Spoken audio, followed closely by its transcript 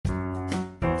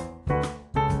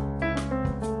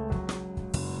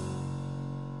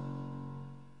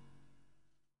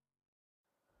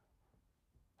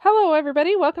Hello,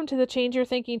 everybody. Welcome to the Change Your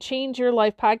Thinking, Change Your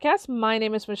Life podcast. My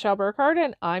name is Michelle Burkhardt,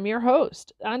 and I'm your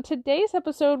host. On today's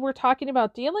episode, we're talking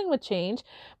about dealing with change,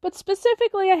 but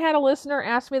specifically, I had a listener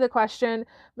ask me the question,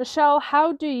 Michelle,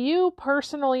 how do you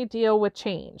personally deal with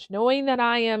change? Knowing that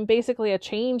I am basically a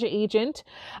change agent,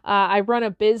 I run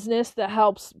a business that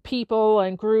helps people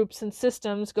and groups and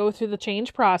systems go through the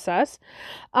change process,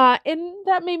 and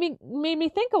that made me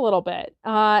think a little bit.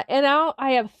 And now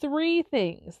I have three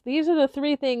things. These are the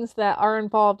three things that are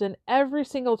involved in every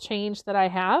single change that I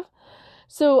have.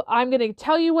 So I'm going to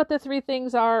tell you what the three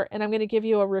things are, and I'm going to give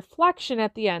you a reflection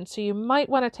at the end. So you might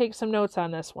want to take some notes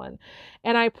on this one.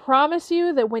 And I promise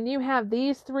you that when you have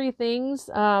these three things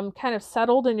kind of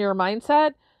settled in your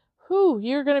mindset,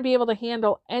 you're going to be able to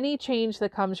handle any change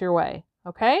that comes your way.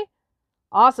 Okay?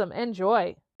 Awesome.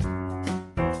 Enjoy.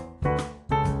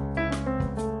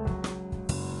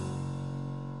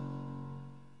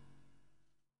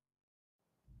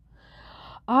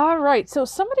 All right. So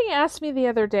somebody asked me the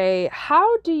other day,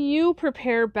 how do you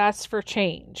prepare best for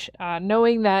change?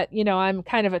 Knowing that, I'm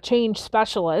kind of a change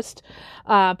specialist,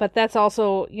 but that's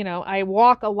also, I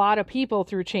walk a lot of people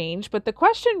through change. But the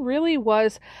question really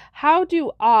was, how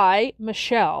do I,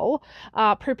 Michelle,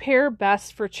 prepare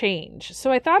best for change?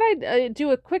 So I thought I'd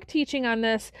do a quick teaching on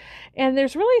this. And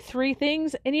there's really three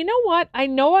things. And you know what? I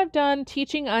know I've done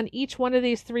teaching on each one of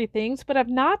these three things, but I've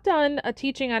not done a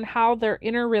teaching on how they're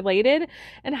interrelated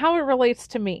and how it relates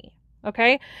to me.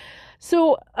 Okay.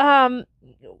 So,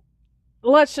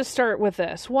 let's just start with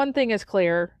this. One thing is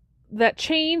clear, that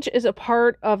change is a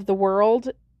part of the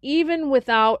world, even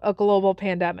without a global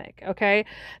pandemic. Okay.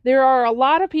 There are a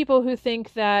lot of people who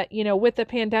think that, with the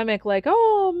pandemic, like,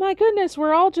 oh my goodness,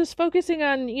 we're all just focusing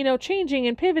on, changing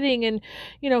and pivoting and,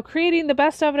 creating the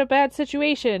best out of a bad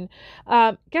situation.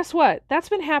 Guess what? That's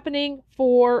been happening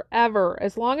forever.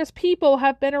 As long as people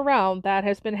have been around, that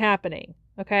has been happening.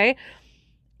 Okay.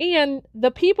 And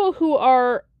the people who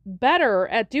are better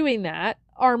at doing that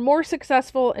are more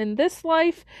successful in this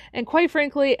life. And quite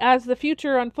frankly, as the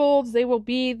future unfolds, they will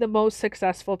be the most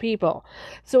successful people.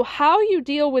 So how you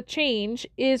deal with change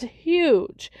is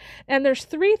huge. And there's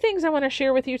three things I want to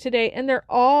share with you today, and they're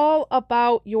all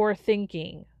about your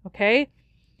thinking. Okay.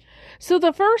 So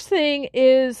the first thing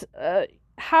is,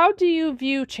 how do you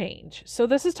view change? So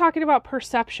this is talking about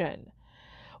perception.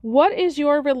 What is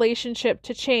your relationship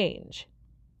to change?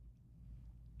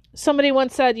 Somebody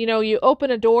once said, you open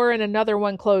a door and another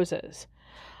one closes.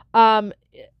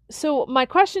 So my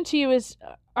question to you is,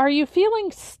 are you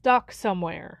feeling stuck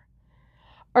somewhere?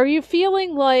 Are you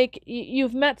feeling like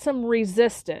you've met some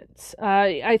resistance?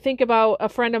 I think about a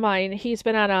friend of mine. He's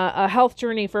been on a health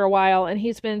journey for a while, and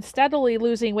he's been steadily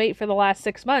losing weight for the last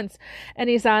 6 months, and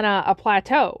he's on a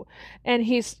plateau, and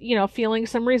he's, feeling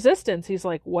some resistance. He's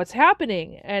like, what's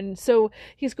happening? And so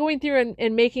he's going through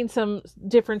and making some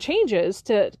different changes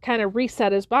to kind of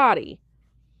reset his body.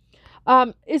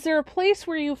 Is there a place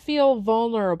where you feel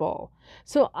vulnerable?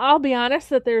 So I'll be honest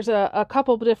that there's a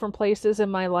couple of different places in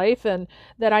my life and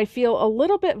that I feel a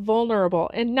little bit vulnerable,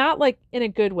 and not like in a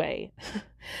good way.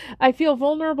 I feel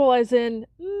vulnerable as in,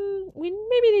 we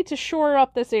maybe need to shore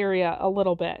up this area a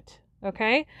little bit.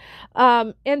 Okay.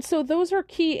 And so those are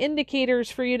key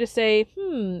indicators for you to say,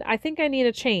 I think I need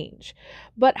a change.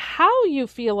 But how you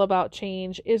feel about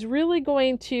change is really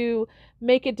going to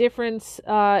make a difference,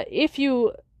 if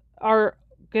you are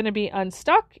going to be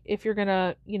unstuck, if you're going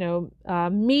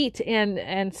to, meet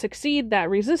and succeed that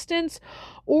resistance,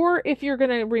 or if you're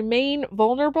going to remain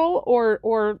vulnerable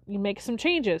or you make some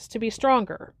changes to be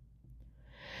stronger.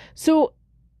 So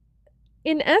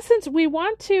in essence, we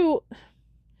want to,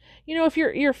 if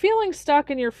you're feeling stuck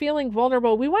and you're feeling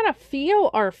vulnerable, we want to feel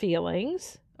our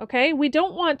feelings. Okay. We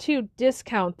don't want to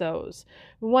discount those.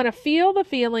 We want to feel the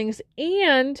feelings,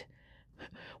 and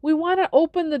we want to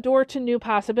open the door to new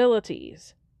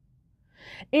possibilities.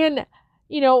 And,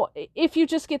 if you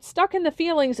just get stuck in the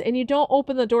feelings and you don't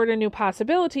open the door to new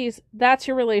possibilities, that's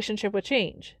your relationship with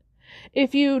change.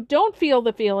 If you don't feel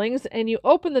the feelings and you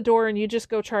open the door and you just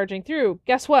go charging through,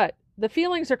 guess what? The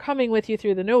feelings are coming with you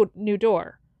through the new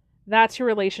door. That's your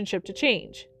relationship to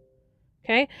change.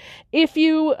 Okay. If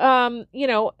you,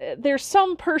 there's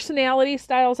some personality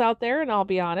styles out there, and I'll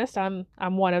be honest, I'm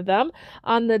one of them.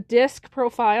 On the DISC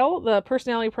profile, the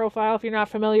personality profile, if you're not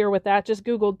familiar with that, just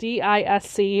Google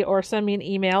DISC or send me an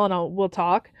email and we'll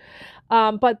talk.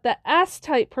 But the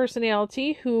S-type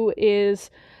personality, who is,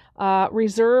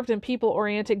 reserved and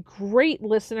people-oriented, great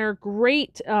listener,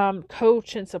 great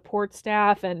coach and support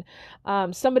staff, and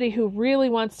somebody who really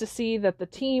wants to see that the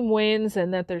team wins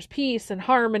and that there's peace and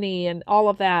harmony and all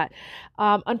of that.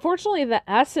 Unfortunately, the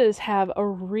S's have a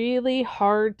really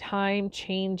hard time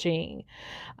changing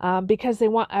because they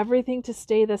want everything to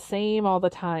stay the same all the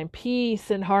time.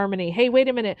 Peace and harmony. Hey, wait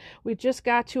a minute. We just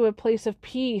got to a place of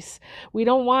peace. We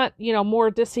don't want, more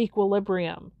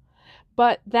disequilibrium.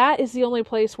 But that is the only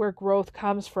place where growth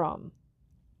comes from.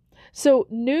 So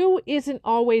new isn't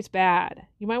always bad.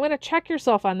 You might want to check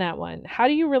yourself on that one. How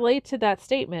do you relate to that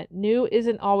statement? New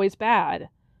isn't always bad.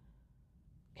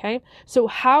 Okay? So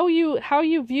how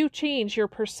you view change, your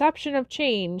perception of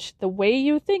change, the way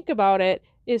you think about it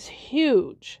is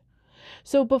huge.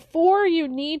 So before you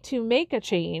need to make a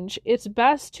change, it's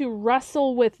best to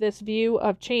wrestle with this view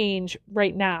of change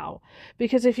right now.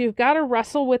 Because if you've got to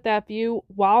wrestle with that view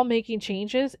while making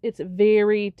changes, it's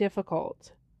very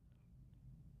difficult.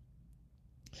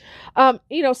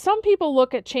 Some people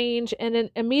look at change and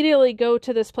then immediately go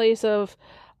to this place of,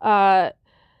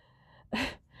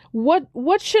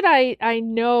 what should I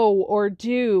know or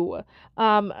do?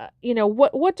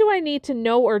 What do I need to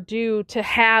know or do to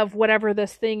have whatever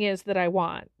this thing is that I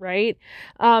want, right?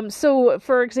 So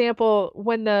for example,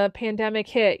 when the pandemic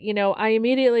hit, I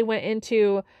immediately went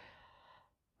into,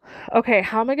 okay,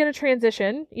 how am I going to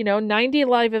transition? 90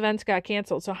 live events got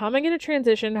canceled. So how am I going to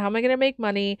transition? How am I going to make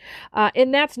money?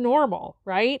 And that's normal,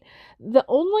 right? The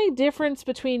only difference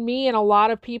between me and a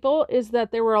lot of people is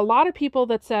that there were a lot of people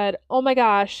that said, oh my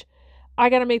gosh, I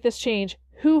got to make this change.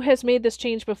 Who has made this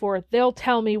change before? They'll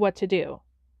tell me what to do.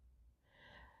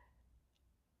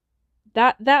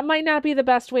 That might not be the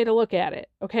best way to look at it.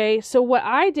 Okay. So what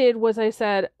I did was I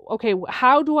said, okay,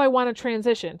 how do I want to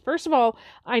transition? First of all,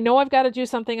 I know I've got to do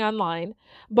something online,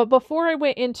 but before I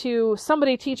went into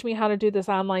somebody teach me how to do this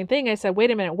online thing, I said,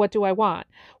 wait a minute, what do I want?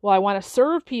 Well, I want to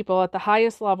serve people at the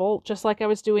highest level, just like I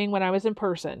was doing when I was in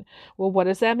person. Well, what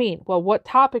does that mean? Well, what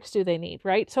topics do they need?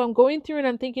 Right. So I'm going through and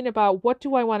I'm thinking about what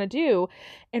do I want to do?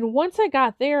 And once I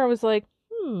got there, I was like,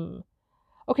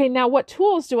 okay, now what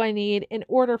tools do I need in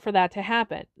order for that to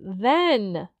happen?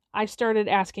 Then I started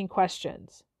asking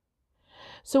questions.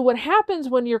 So what happens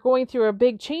when you're going through a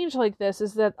big change like this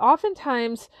is that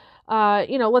oftentimes,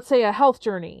 let's say a health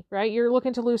journey, right? You're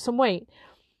looking to lose some weight.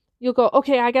 You'll go,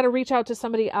 okay, I got to reach out to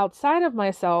somebody outside of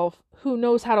myself who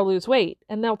knows how to lose weight,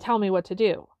 and they'll tell me what to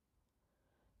do.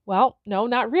 Well, no,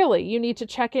 not really. You need to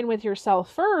check in with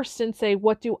yourself first and say,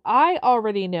 what do I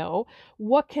already know?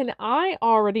 What can I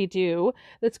already do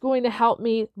that's going to help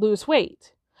me lose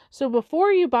weight? So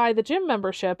before you buy the gym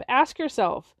membership, ask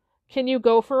yourself, can you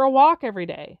go for a walk every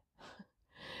day?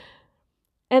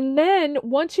 And then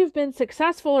once you've been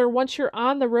successful, or once you're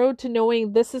on the road to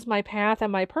knowing this is my path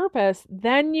and my purpose,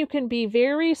 then you can be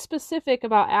very specific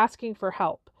about asking for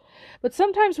help. But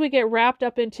sometimes we get wrapped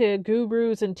up into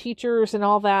gurus and teachers and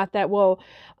all that will,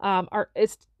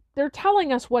 they're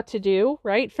telling us what to do,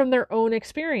 right, from their own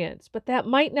experience, but that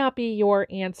might not be your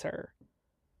answer.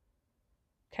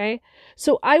 Okay.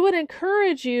 So I would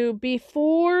encourage you,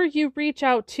 before you reach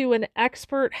out to an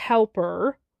expert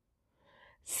helper,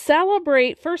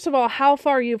 celebrate, first of all, how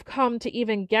far you've come to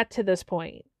even get to this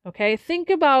point. Okay. Think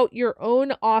about your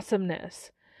own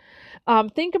awesomeness.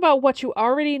 Think about what you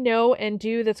already know and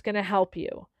do that's going to help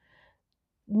you.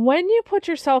 When you put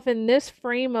yourself in this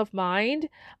frame of mind,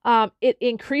 it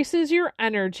increases your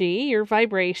energy, your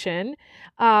vibration.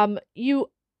 You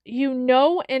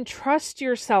know and trust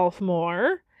yourself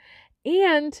more,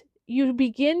 and you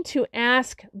begin to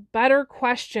ask better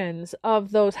questions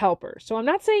of those helpers. So I'm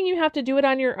not saying you have to do it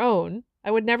on your own.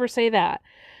 I would never say that.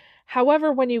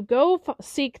 However, when you go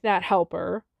seek that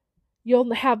helper,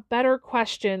 you'll have better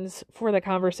questions for the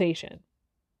conversation.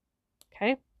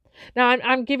 Okay. Now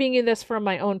I'm giving you this from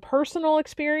my own personal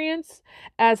experience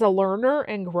as a learner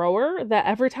and grower, that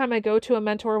every time I go to a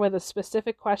mentor with a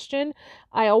specific question,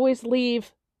 I always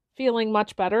leave feeling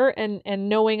much better and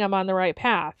knowing I'm on the right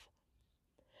path.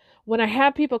 When I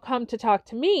have people come to talk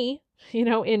to me,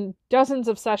 in dozens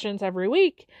of sessions every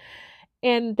week,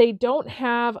 and they don't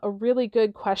have a really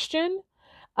good question,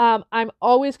 I'm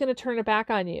always going to turn it back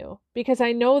on you, because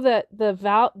I know that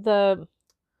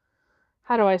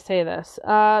how do I say this?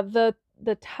 The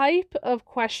type of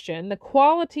question, the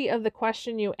quality of the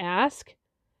question you ask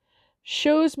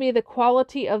shows me the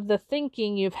quality of the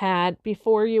thinking you've had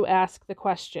before you ask the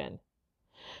question.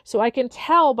 So I can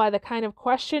tell by the kind of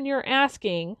question you're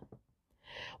asking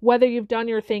whether you've done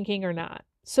your thinking or not.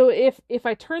 So if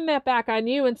I turn that back on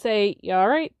you and say, yeah, all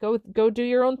right, go do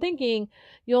your own thinking,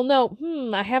 you'll know,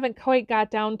 I haven't quite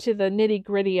got down to the nitty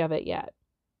gritty of it yet.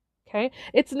 Okay.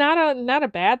 It's not a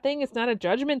bad thing. It's not a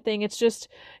judgment thing. It's just,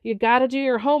 you got to do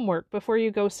your homework before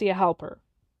you go see a helper.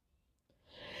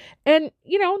 And,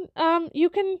 you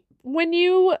can, when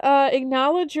you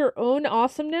acknowledge your own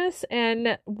awesomeness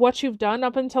and what you've done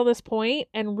up until this point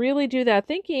and really do that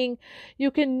thinking,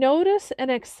 you can notice and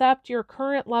accept your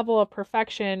current level of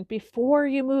perfection before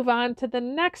you move on to the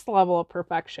next level of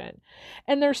perfection.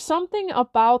 And there's something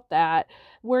about that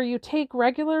where you take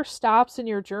regular stops in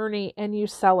your journey and you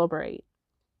celebrate.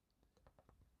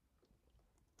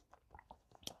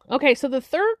 Okay, so the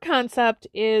third concept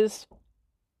is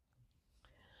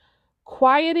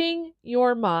quieting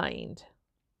your mind.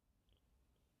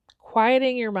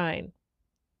 Quieting your mind.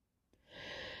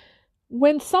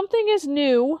 When something is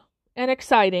new and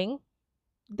exciting,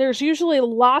 there's usually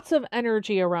lots of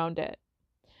energy around it.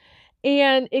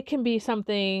 And it can be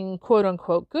something quote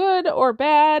unquote good or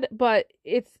bad, but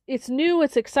it's new,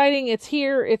 it's exciting, it's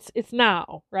here, it's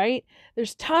now, right?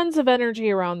 There's tons of energy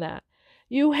around that.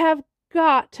 You have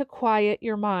got to quiet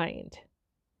your mind.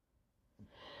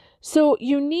 So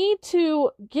you need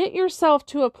to get yourself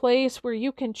to a place where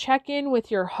you can check in with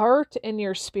your heart and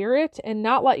your spirit and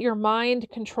not let your mind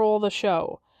control the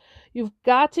show. You've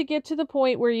got to get to the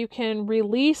point where you can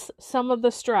release some of the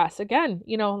stress. Again,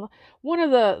 one of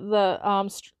the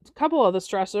couple of the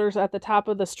stressors at the top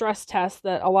of the stress test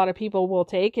that a lot of people will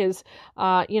take is,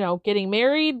 getting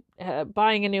married,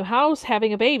 buying a new house,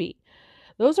 having a baby.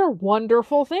 Those are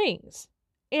wonderful things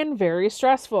and very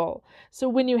stressful. So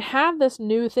when you have this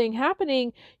new thing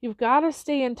happening, you've got to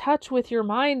stay in touch with your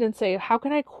mind and say, how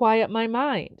can I quiet my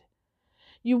mind?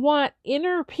 You want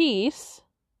inner peace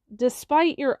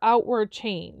despite your outward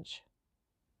change.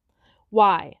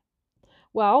 Why?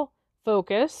 Well,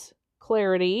 focus,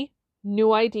 clarity,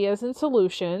 new ideas and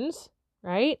solutions,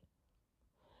 right?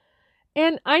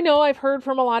 And I know I've heard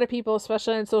from a lot of people,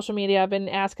 especially on social media, I've been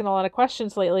asking a lot of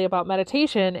questions lately about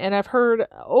meditation, and I've heard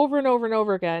over and over and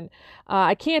over again,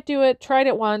 I can't do it, tried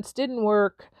it once, didn't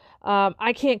work,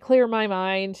 I can't clear my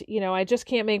mind, I just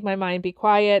can't make my mind be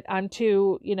quiet, I'm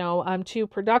too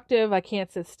productive, I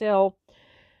can't sit still.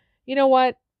 You know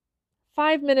what?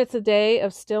 5 minutes a day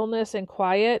of stillness and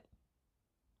quiet,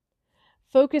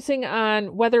 focusing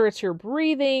on whether it's your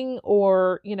breathing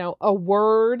or, a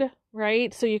word,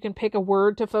 right? So you can pick a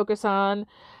word to focus on.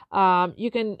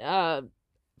 You can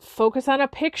focus on a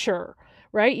picture,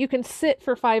 right? You can sit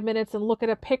for 5 minutes and look at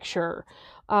a picture.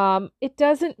 It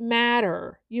doesn't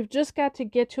matter. You've just got to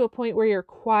get to a point where you're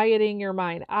quieting your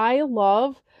mind.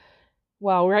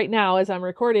 Right now, as I'm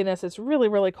recording this, it's really,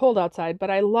 really cold outside, but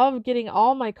I love getting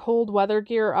all my cold weather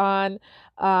gear on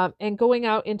and going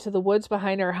out into the woods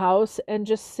behind our house and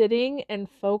just sitting and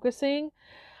focusing.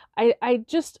 I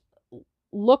just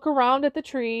look around at the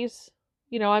trees.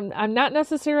 I'm not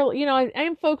necessarily, I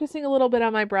am focusing a little bit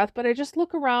on my breath, but I just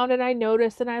look around and I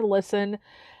notice and I listen.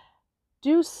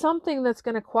 Do something that's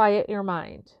going to quiet your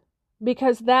mind,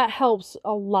 because that helps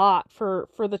a lot for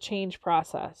the change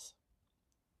process.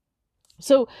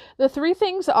 So the three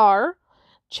things are: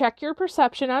 check your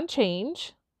perception on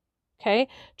change. Okay.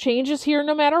 Change is here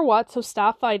no matter what, so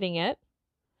stop fighting it.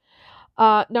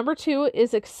 Number 2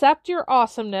 is accept your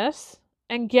awesomeness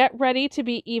and get ready to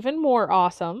be even more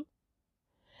awesome.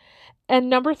 And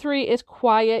number 3 is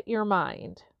quiet your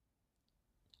mind.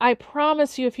 I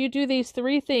promise you, if you do these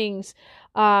 3 things,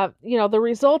 the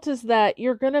result is that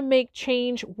you're going to make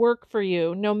change work for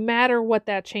you, no matter what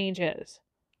that change is.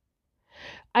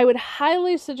 I would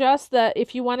highly suggest that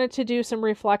if you wanted to do some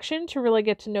reflection to really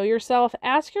get to know yourself,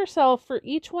 ask yourself for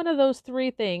each one of those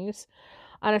 3 things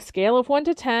on a scale of 1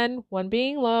 to 10, 1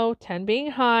 being low, 10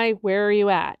 being high, where are you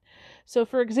at? So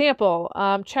for example,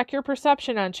 check your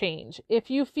perception on change. If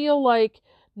you feel like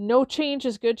no change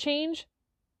is good change,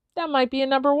 that might be a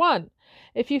number 1.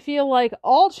 If you feel like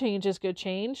all change is good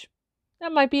change,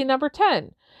 that might be a number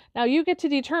 10. Now you get to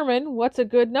determine what's a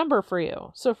good number for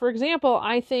you. So for example,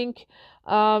 I think,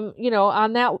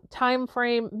 on that time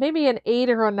frame, maybe an 8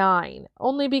 or a 9,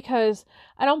 only because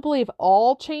I don't believe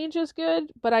all change is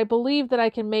good, but I believe that I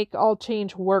can make all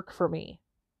change work for me.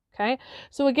 Okay.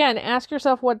 So again, ask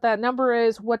yourself what that number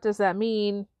is. What does that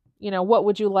mean? What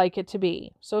would you like it to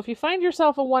be? So if you find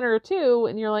yourself a 1 or a 2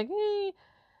 and you're like,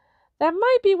 that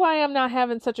might be why I'm not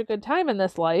having such a good time in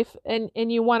this life, and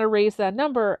you want to raise that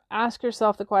number, ask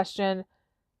yourself the question,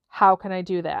 how can I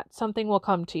do that? Something will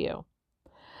come to you.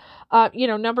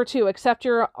 Number 2, accept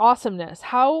your awesomeness.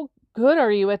 How good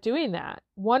are you at doing that?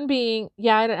 1 being,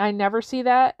 yeah, I never see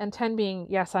that, and 10 being,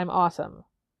 yes, I'm awesome.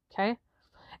 Okay.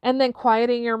 And then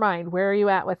quieting your mind. Where are you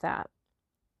at with that?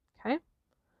 Okay.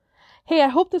 Hey, I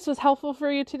hope this was helpful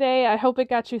for you today. I hope it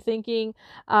got you thinking.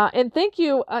 And thank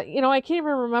you. I can't even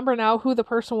remember now who the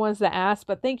person was that asked,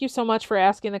 but thank you so much for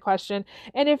asking the question.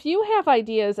 And if you have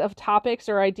ideas of topics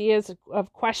or ideas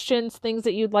of questions, things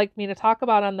that you'd like me to talk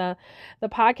about on the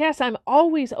podcast, I'm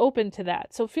always open to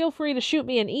that. So feel free to shoot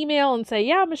me an email and say,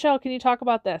 yeah, Michelle, can you talk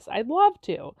about this? I'd love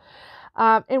to.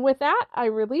 And with that, I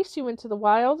release you into the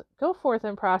wild. Go forth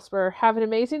and prosper. Have an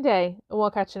amazing day, and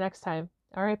we'll catch you next time.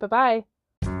 All right, bye-bye.